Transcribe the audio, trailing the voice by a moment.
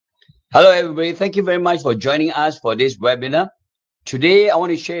Hello, everybody. Thank you very much for joining us for this webinar. Today, I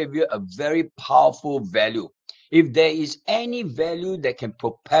want to share with you a very powerful value. If there is any value that can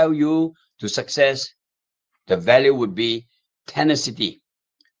propel you to success, the value would be tenacity.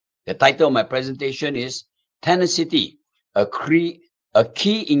 The title of my presentation is Tenacity, a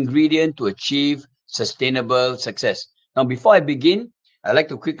key ingredient to achieve sustainable success. Now, before I begin, I'd like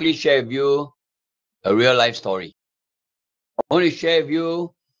to quickly share with you a real life story. I want to share with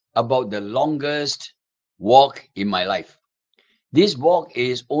you about the longest walk in my life. This walk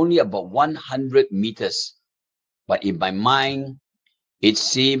is only about 100 meters, but in my mind, it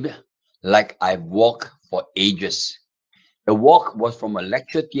seemed like I've walked for ages. The walk was from a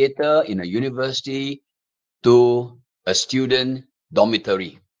lecture theater in a university to a student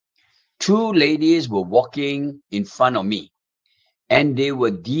dormitory. Two ladies were walking in front of me, and they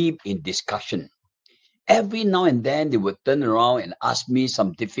were deep in discussion. Every now and then, they would turn around and ask me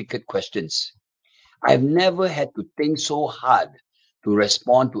some difficult questions. I've never had to think so hard to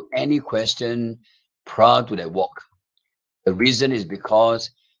respond to any question prior to that walk. The reason is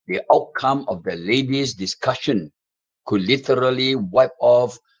because the outcome of the ladies' discussion could literally wipe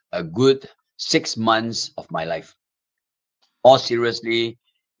off a good 6 months of my life. More seriously,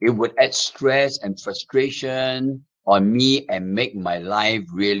 it would add stress and frustration on me and make my life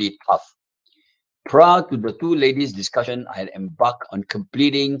really tough. Prior to the two ladies' discussion, I had embarked on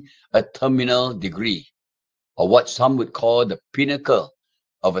completing a terminal degree, or what some would call the pinnacle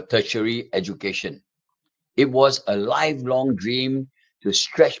of a tertiary education. It was a lifelong dream to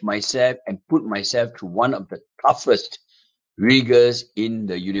stretch myself and put myself through one of the toughest rigors in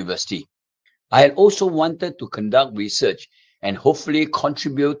the university. I had also wanted to conduct research and hopefully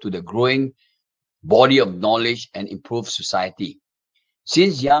contribute to the growing body of knowledge and improve society.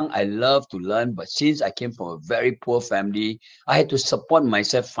 Since young, I loved to learn, but since I came from a very poor family, I had to support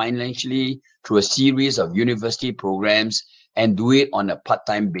myself financially through a series of university programs and do it on a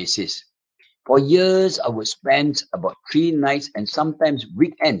part-time basis. For years, I would spend about 3 nights and sometimes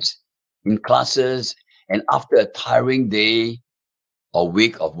weekends in classes and after a tiring day or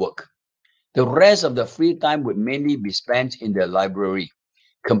week of work. The rest of the free time would mainly be spent in the library,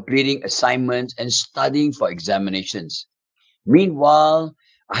 completing assignments and studying for examinations. Meanwhile,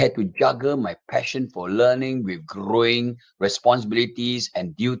 I had to juggle my passion for learning with growing responsibilities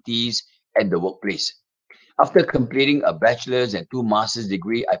and duties at the workplace. After completing a bachelor's and two master's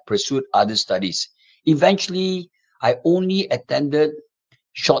degree, I pursued other studies. Eventually, I only attended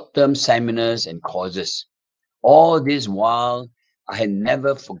short-term seminars and courses. All this while, I had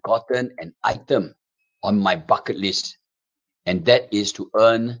never forgotten an item on my bucket list, and that is to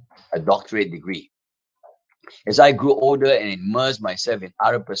earn a doctorate degree. As I grew older and immersed myself in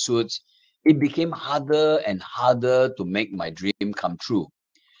other pursuits, it became harder and harder to make my dream come true.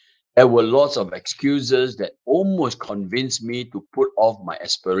 There were lots of excuses that almost convinced me to put off my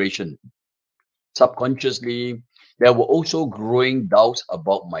aspiration. Subconsciously, there were also growing doubts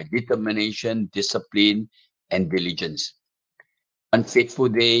about my determination, discipline, and diligence. One fateful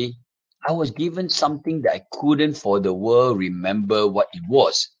day, I was given something that I couldn't for the world remember what it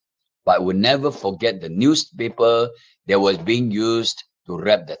was, but I would never forget the newspaper that was being used to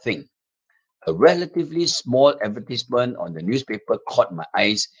wrap the thing. A relatively small advertisement on the newspaper caught my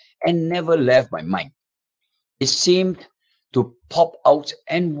eyes and never left my mind. It seemed to pop out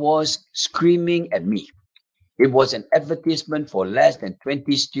and was screaming at me. It was an advertisement for less than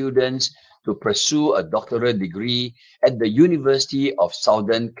 20 students to pursue a doctoral degree at the University of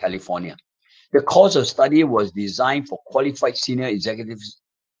Southern California. The course of study was designed for qualified senior executives,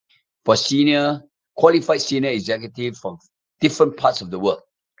 for senior qualified senior executives from different parts of the world.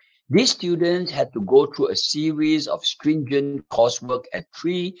 These students had to go through a series of stringent coursework at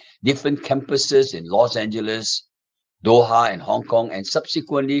three different campuses in Los Angeles, Doha, and Hong Kong, and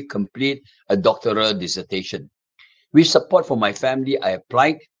subsequently complete a doctoral dissertation. With support from my family, I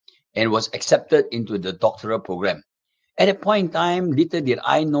applied and was accepted into the doctoral program. At a point in time, little did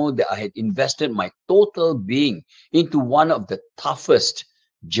I know that I had invested my total being into one of the toughest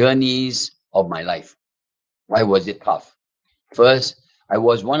journeys of my life. Why was it tough? First, I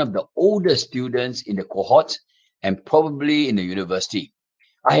was one of the oldest students in the cohort and probably in the university.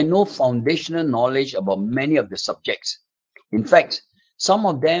 I had no foundational knowledge about many of the subjects. In fact, some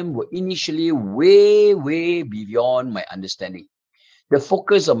of them were initially way beyond my understanding. The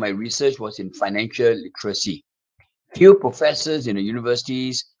focus of my research was in financial literacy. Few professors in the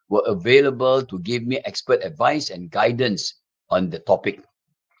universities were available to give me expert advice and guidance on the topic.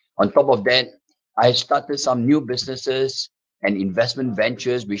 On top of that, I started some new businesses and investment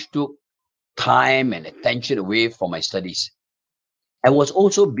ventures which took time and attention away from my studies. I was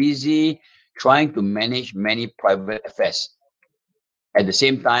also busy trying to manage many private affairs. At the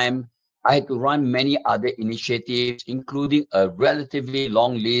same time, I had to run many other initiatives, including a relatively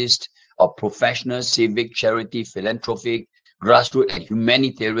long list of professional, civic, charity, philanthropic, grassroots, and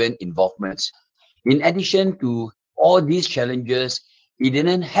humanitarian involvements. In addition to all these challenges, it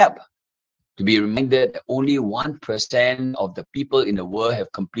didn't help to be reminded that only 1% of the people in the world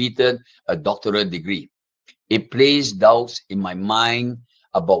have completed a doctoral degree. It placed doubts in my mind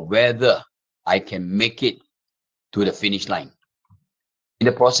about whether I can make it to the finish line. In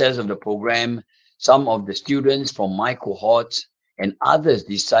the process of the program, some of the students from my cohorts and others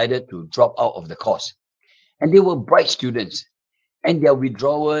decided to drop out of the course. And they were bright students, and their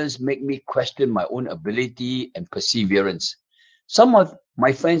withdrawals make me question my own ability and perseverance. Some of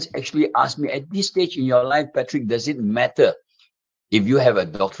my friends actually asked me, at this stage in your life, Patrick, does it matter if you have a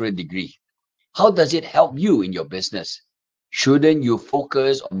doctorate degree? How does it help you in your business? Shouldn't you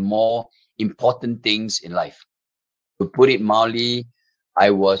focus on more important things in life? To put it mildly,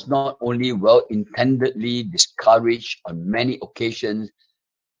 I was not only well intendedly discouraged on many occasions,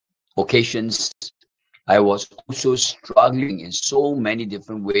 I was also struggling in so many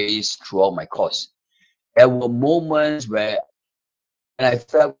different ways throughout my course. There were moments where I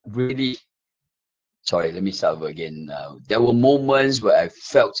felt really sorry, let me start over again. There were moments where I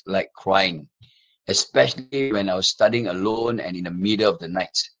felt like crying, especially when I was studying alone and in the middle of the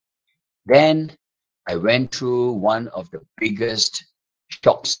night. Then I went through one of the biggest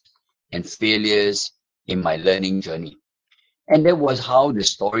shocks and failures in my learning journey. And that was how the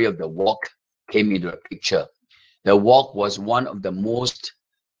story of the walk came into the picture. The walk was one of the most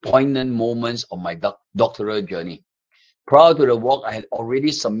poignant moments of my doctoral journey. Prior to the walk, I had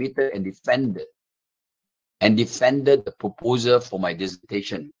already submitted and defended the proposal for my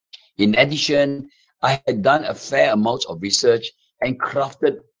dissertation. In addition, I had done a fair amount of research and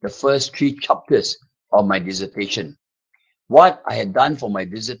crafted the first 3 chapters of my dissertation. What I had done for my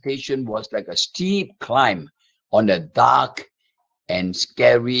dissertation was like a steep climb on a dark and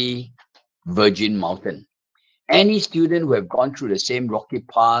scary virgin mountain. Any student who have gone through the same rocky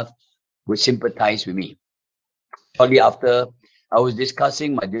path would sympathize with me. Shortly after, I was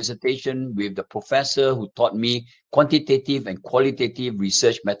discussing my dissertation with the professor who taught me quantitative and qualitative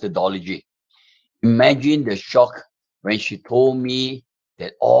research methodology. Imagine the shock when she told me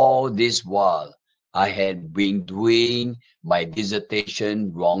that all this while I had been doing my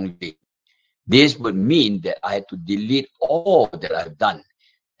dissertation wrongly. This would mean that I had to delete all that I've done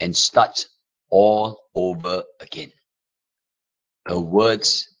and start all over again. Her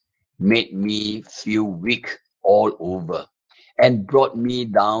words made me feel weak all over and brought me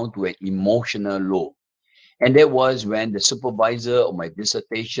down to an emotional low. And that was when the supervisor of my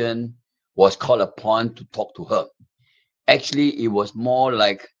dissertation was called upon to talk to her. Actually, it was more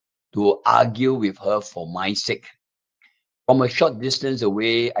like to argue with her for my sake. From a short distance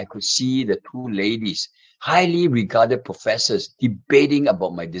away, I could see the 2 ladies, highly regarded professors, debating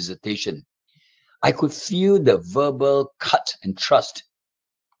about my dissertation. I could feel the verbal cut and thrust,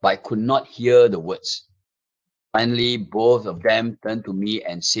 but I could not hear the words. Finally, both of them turned to me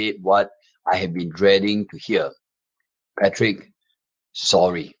and said what I had been dreading to hear. Patrick,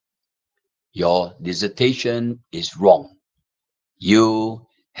 sorry, your dissertation is wrong. You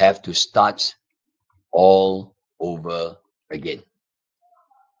have to start all over again.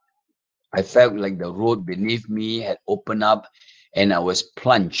 I felt like the road beneath me had opened up and I was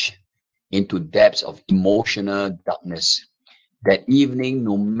plunged into depths of emotional darkness. That evening,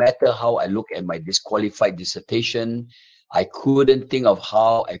 no matter how I looked at my disqualified dissertation, I couldn't think of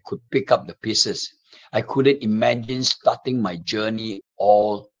how I could pick up the pieces. I couldn't imagine starting my journey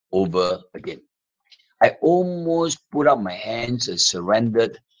all over again. I almost put up my hands and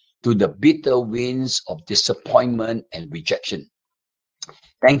surrendered to the bitter winds of disappointment and rejection.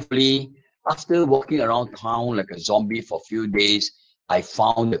 Thankfully, after walking around town like a zombie for a few days, I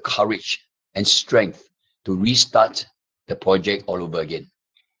found the courage and strength to restart the project all over again.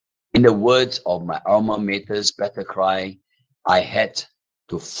 In the words of my alma mater's battle cry, I had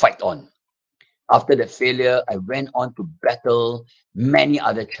to fight on. After the failure, I went on to battle many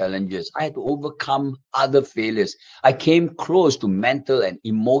other challenges. I had to overcome other failures. I came close to mental and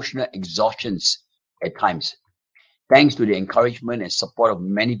emotional exhaustions at times. Thanks to the encouragement and support of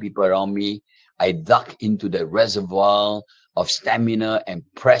many people around me, I dug into the reservoir of stamina and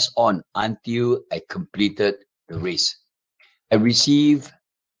pressed on until I completed the race. I received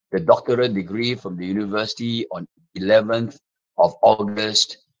the doctorate degree from the university on 11th of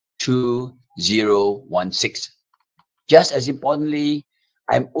August 2016. Just as importantly,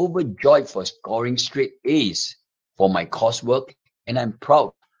 I'm overjoyed for scoring straight A's for my coursework and I'm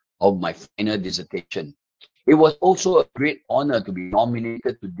proud of my final dissertation. It was also a great honor to be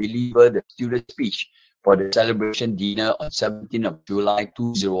nominated to deliver the student speech for the celebration dinner on 17th of July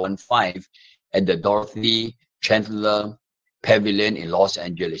 2015 at the Dorothy Chandler Pavilion in Los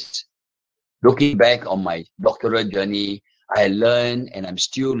Angeles. Looking back on my doctoral journey, I learned and I'm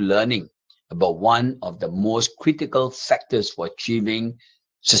still learning about one of the most critical factors for achieving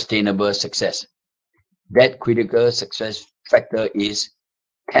sustainable success. That critical success factor is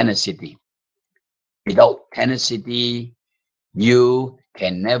tenacity. Without tenacity, you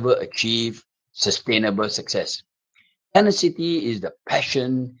can never achieve sustainable success. Tenacity is the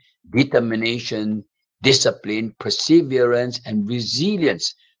passion, determination, discipline, perseverance, and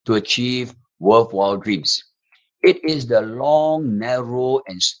resilience to achieve worthwhile dreams. It is the long, narrow,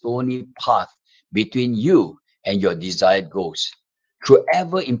 and stony path between you and your desired goals. Through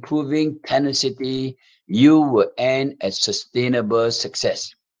ever improving tenacity, you will end at sustainable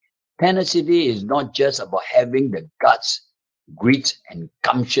success. Tenacity is not just about having the guts, grit, and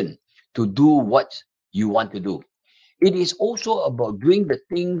gumption to do what you want to do. It is also about doing the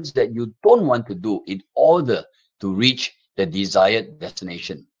things that you don't want to do in order to reach the desired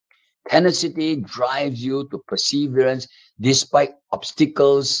destination. Tenacity drives you to perseverance despite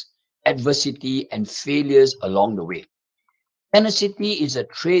obstacles, adversity, and failures along the way. Tenacity is a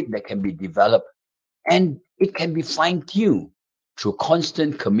trait that can be developed and it can be fine tuned through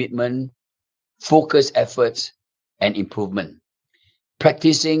constant commitment, focused efforts, and improvement.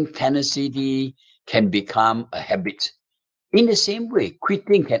 Practicing tenacity can become a habit. In the same way,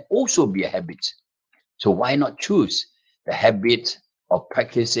 quitting can also be a habit. So why not choose the habit of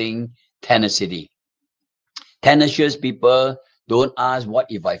practicing tenacity? Tenacious people don't ask, what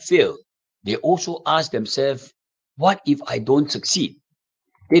if I fail? They also ask themselves, what if I don't succeed?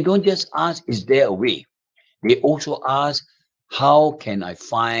 They don't just ask, is there a way? They also ask, how can I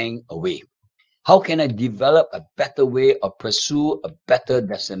find a way? How can I develop a better way or pursue a better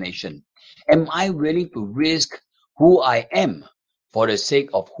destination? Am I willing to risk who I am for the sake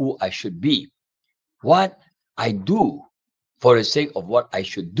of who I should be? What I do for the sake of what I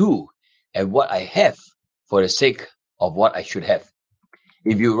should do, and what I have for the sake of what I should have.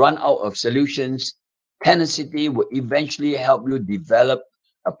 If you run out of solutions, tenacity will eventually help you develop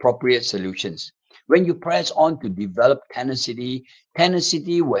appropriate solutions. When you press on to develop tenacity,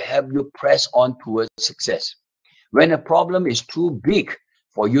 tenacity will help you press on towards success. When a problem is too big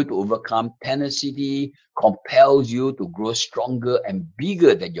for you to overcome, tenacity compels you to grow stronger and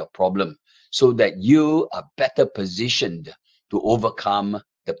bigger than your problem so that you are better positioned to overcome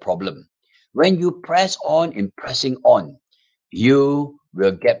the problem. When you press on in pressing on, you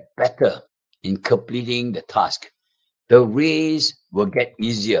will get better in completing the task. The race will get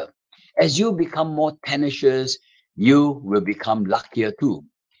easier. As you become more tenacious, you will become luckier too.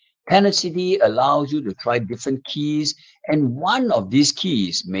 Tenacity allows you to try different keys, and one of these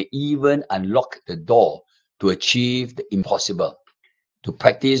keys may even unlock the door to achieve the impossible. To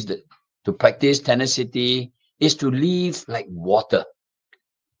practice the, to practice tenacity is to live like water.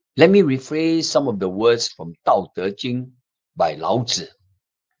 Let me rephrase some of the words from Tao Te Ching by Lao Tzu.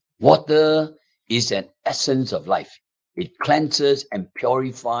 Water is an essence of life. It cleanses and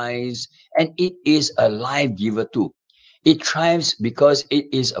purifies, and it is a life giver too. It thrives because it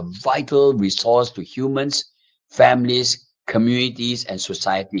is a vital resource to humans, families, communities, and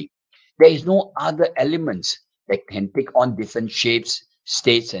society. There is no other elements that can take on different shapes,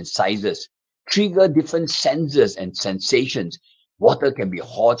 states, and sizes, trigger different senses and sensations. Water can be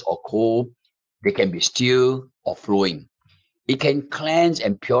hot or cold, they can be still or flowing. It can cleanse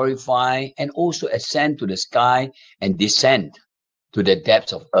and purify and also ascend to the sky and descend to the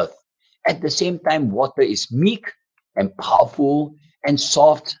depths of earth. At the same time, water is meek and powerful and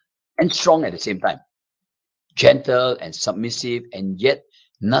soft and strong at the same time, gentle and submissive, and yet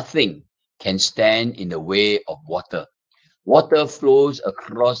nothing can stand in the way of water. Water flows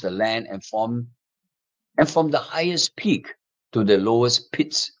across the land and from the highest peak to the lowest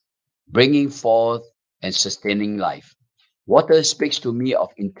pits, bringing forth and sustaining life. Water speaks to me of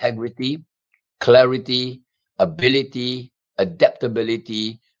integrity, clarity, ability,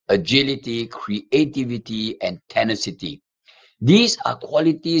 adaptability, agility, creativity, and tenacity. These are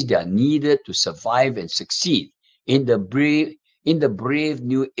qualities that are needed to survive and succeed in the brave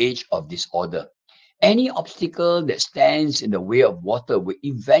new age of disorder. Any obstacle that stands in the way of water will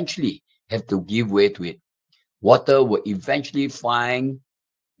eventually have to give way to it. Water will eventually find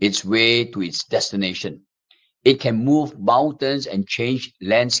its way to its destination. It can move mountains and change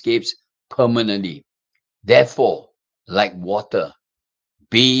landscapes permanently. Therefore, like water,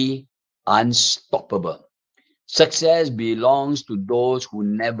 be unstoppable. Success belongs to those who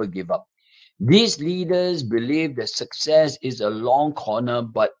never give up. These leaders believe that success is a long corner,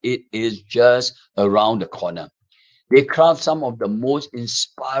 but it is just around the corner. They craft some of the most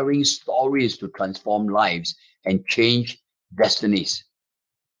inspiring stories to transform lives and change destinies.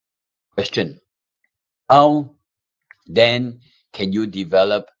 Question: how then can you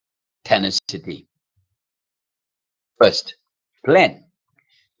develop tenacity? First, plan.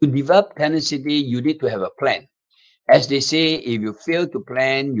 To develop tenacity, you need to have a plan. As they say, if you fail to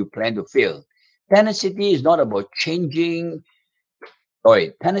plan, you plan to fail. Tenacity is not about tenacity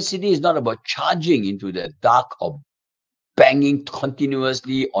is not about charging into the dark or banging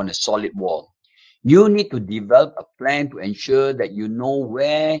continuously on a solid wall. You need to develop a plan to ensure that you know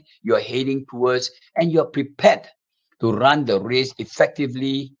where you're heading towards and you're prepared to run the race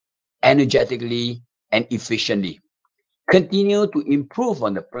effectively, energetically, and efficiently. Continue to improve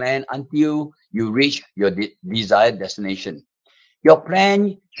on the plan until you reach your desired destination. Your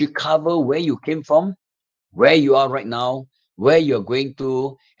plan should cover where you came from, where you are right now, where you're going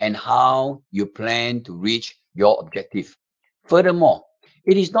to, and how you plan to reach your objective. Furthermore,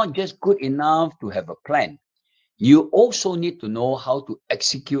 it is not just good enough to have a plan. You also need to know how to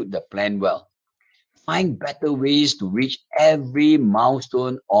execute the plan well. Find better ways to reach every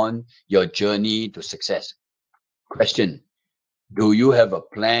milestone on your journey to success. Question: do you have a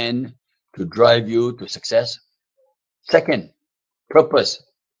plan to drive you to success? Second, purpose.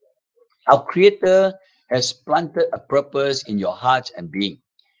 Our Creator has planted a purpose in your heart and being.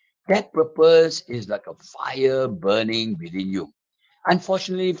 That purpose is like a fire burning within you.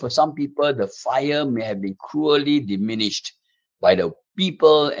 Unfortunately, for some people, the fire may have been cruelly diminished by the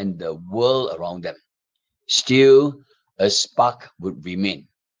people and the world around them. Still, a spark would remain.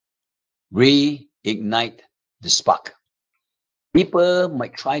 Reignite the spark. People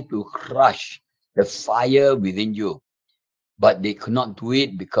might try to crush the fire within you, but they could not do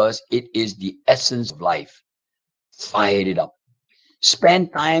it because it is the essence of life. Fire it up.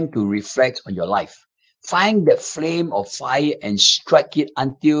 Spend time to reflect on your life. Find that flame of fire and strike it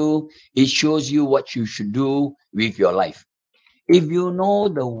until it shows you what you should do with your life. If you know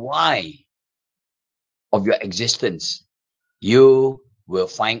the why of your existence, you will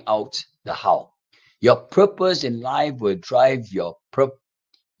find out the how. Your purpose in life will drive your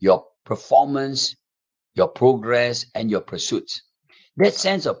performance, your progress, and your pursuits. That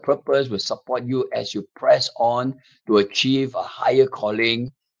sense of purpose will support you as you press on to achieve a higher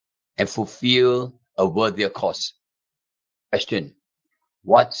calling and fulfill a worthier cause. Question: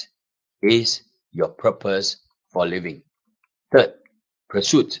 what is your purpose for living? Third,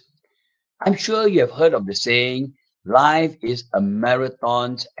 pursuit. I'm sure you have heard of the saying, life is a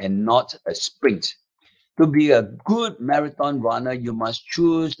marathon and not a sprint. To be a good marathon runner, you must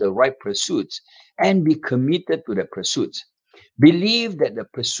choose the right pursuits and be committed to the pursuit. Believe that the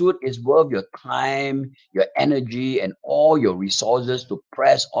pursuit is worth your time, your energy, and all your resources to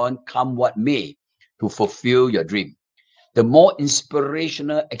press on, come what may, to fulfill your dream. The more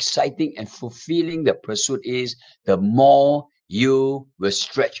inspirational, exciting, and fulfilling the pursuit is, the more you will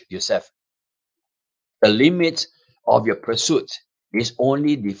stretch yourself. The limit of your pursuit is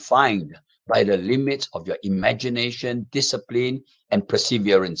only defined by the limits of your imagination, discipline, and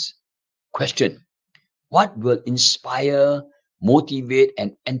perseverance. Question: what will inspire, motivate,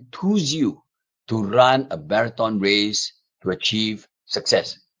 and enthuse you to run a marathon race to achieve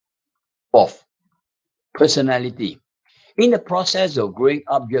success? Fourth, personality. In the process of growing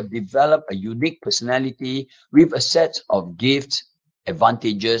up, you have developed a unique personality with a set of gifts,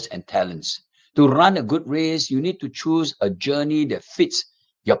 advantages, and talents. To run a good race, you need to choose a journey that fits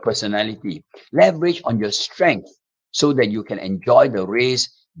your personality. Leverage on your strength so that you can enjoy the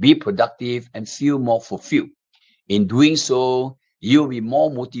race, be productive, and feel more fulfilled. In doing so, you'll be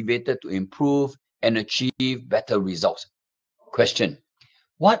more motivated to improve and achieve better results. Question: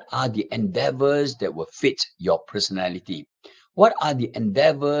 what are the endeavors that will fit your personality? What are the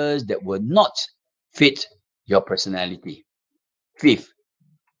endeavors that will not fit your personality? Fifth,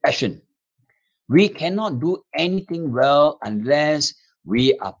 passion. We cannot do anything well unless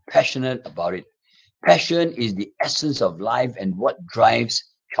we are passionate about it. Passion is the essence of life and what drives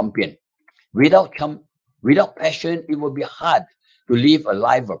champion. Without without passion, it will be hard to live a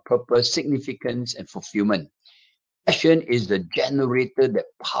life of purpose, significance, and fulfillment. Passion is the generator that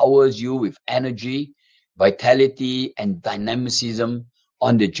powers you with energy, vitality, and dynamicism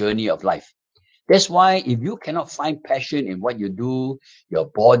on the journey of life. That's why if you cannot find passion in what you do, your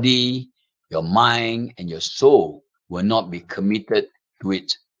body, your mind, and your soul will not be committed to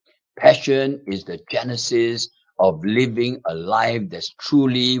it. Passion is the genesis of living a life that's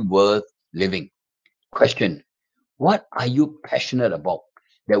truly worth living. Question: What are you passionate about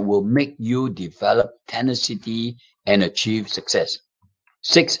that will make you develop tenacity and achieve success?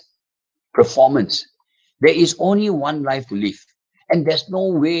 6. Performance. There is only one life to live, and there's no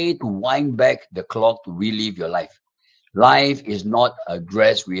way to wind back the clock to relive your life. Life is not a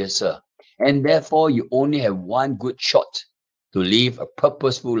dress rehearsal, and therefore you only have one good shot to live a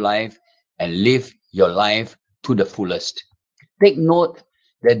purposeful life and live your life to the fullest. Take note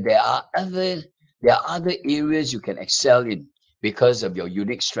that there are other areas you can excel in because of your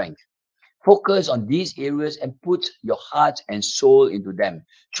unique strength. Focus on these areas and put your heart and soul into them.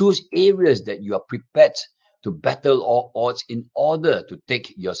 Choose areas that you are prepared to battle all odds in order to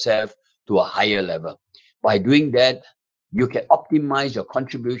take yourself to a higher level. By doing that, you can optimize your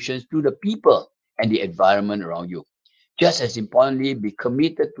contributions to the people and the environment around you. Just as importantly, be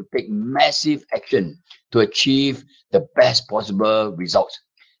committed to take massive action to achieve the best possible results.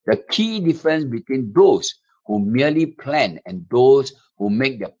 The key difference between those who merely plan and those who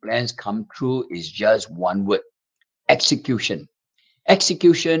make their plans come true is just one word: execution.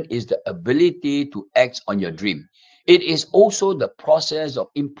 Execution is the ability to act on your dream. It is also the process of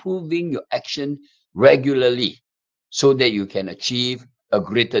improving your action regularly so that you can achieve a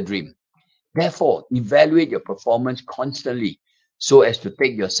greater dream. Therefore, evaluate your performance constantly so as to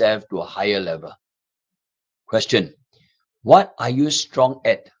take yourself to a higher level. Question: what are you strong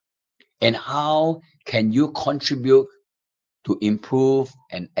at, and how can you contribute to improve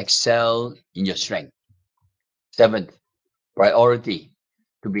and excel in your strength? Seventh, priority.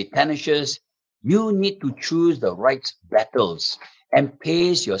 To be tenacious, you need to choose the right battles and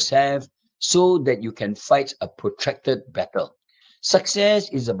pace yourself so that you can fight a protracted battle. Success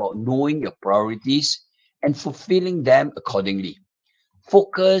is about knowing your priorities and fulfilling them accordingly.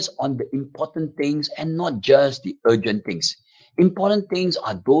 Focus on the important things and not just the urgent things. Important things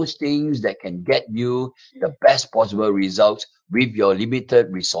are those things that can get you the best possible results with your limited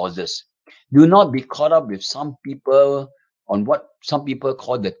resources. Do not be caught up with some people on what some people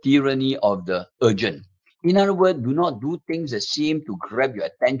call the tyranny of the urgent. In other words, do not do things that seem to grab your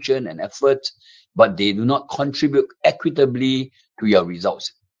attention and effort, but they do not contribute equitably to your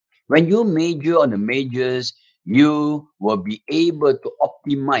results. When you major on the majors, you will be able to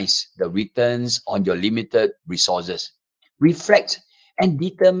optimize the returns on your limited resources. Reflect and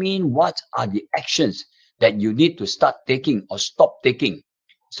determine what are the actions that you need to start taking or stop taking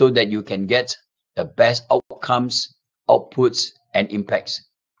so that you can get the best outcomes, outputs, and impacts.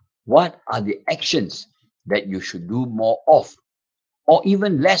 What are the actions that you should do more of or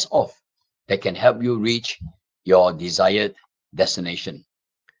even less of that can help you reach your desired destination?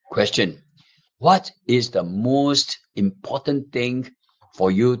 Question: what is the most important thing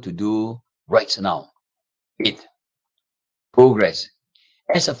for you to do right now? 8. Progress.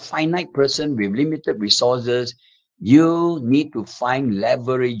 As a finite person with limited resources, you need to find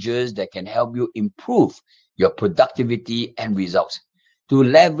leverages that can help you improve your productivity and results. To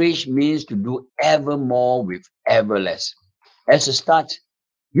leverage means to do ever more with ever less. As a start,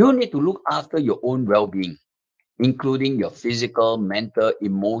 you need to look after your own well being, including your physical, mental,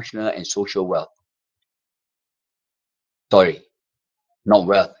 emotional, and social wealth. Sorry, not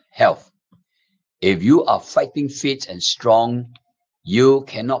wealth, health. If you are fighting fit and strong, you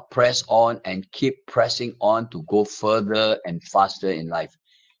cannot press on and keep pressing on to go further and faster in life.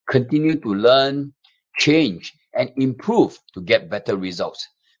 Continue to learn, change, and improve to get better results.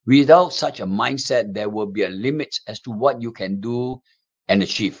 Without such a mindset, there will be a limit as to what you can do and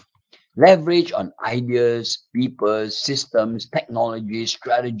achieve. Leverage on ideas, people, systems, technologies,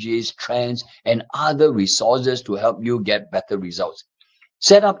 strategies, trends, and other resources to help you get better results.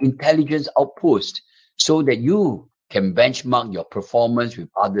 Set up intelligence outposts so that you can benchmark your performance with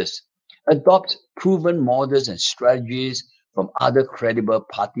others. Adopt proven models and strategies from other credible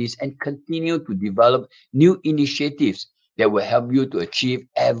parties and continue to develop new initiatives that will help you to achieve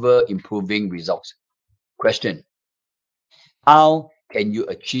ever improving results. Question: how can you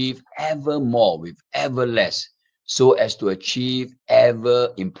achieve ever more with ever less so as to achieve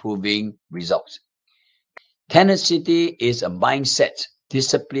ever improving results? Tenacity is a mindset,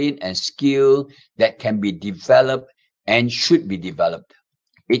 discipline, and skill that can be developed and should be developed.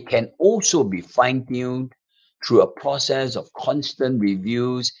 It can also be fine tuned through a process of constant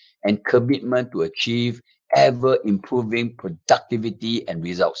reviews and commitment to achieve ever improving productivity and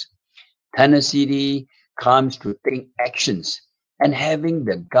results. Tenacity comes to taking actions and having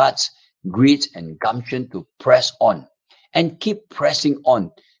the guts, grit, and gumption to press on and keep pressing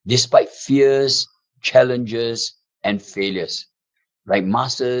on despite fears, challenges, and failures. Like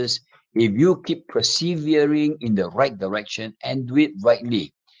masters, if you keep persevering in the right direction and do it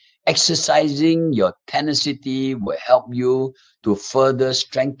rightly, Exercising your tenacity will help you to further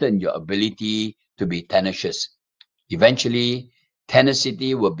strengthen your ability to be tenacious. Eventually,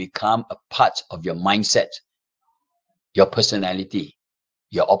 tenacity will become a part of your mindset, your personality,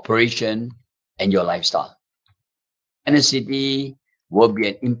 your operation, and your lifestyle. Tenacity will be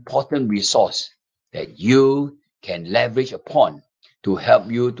an important resource that you can leverage upon to help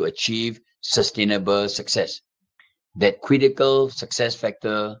you to achieve sustainable success. That critical success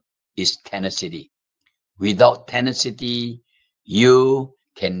factor is tenacity. Without tenacity, you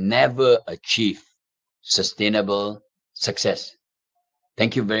can never achieve sustainable success.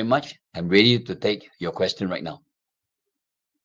 Thank you very much. I'm ready to take your question right now.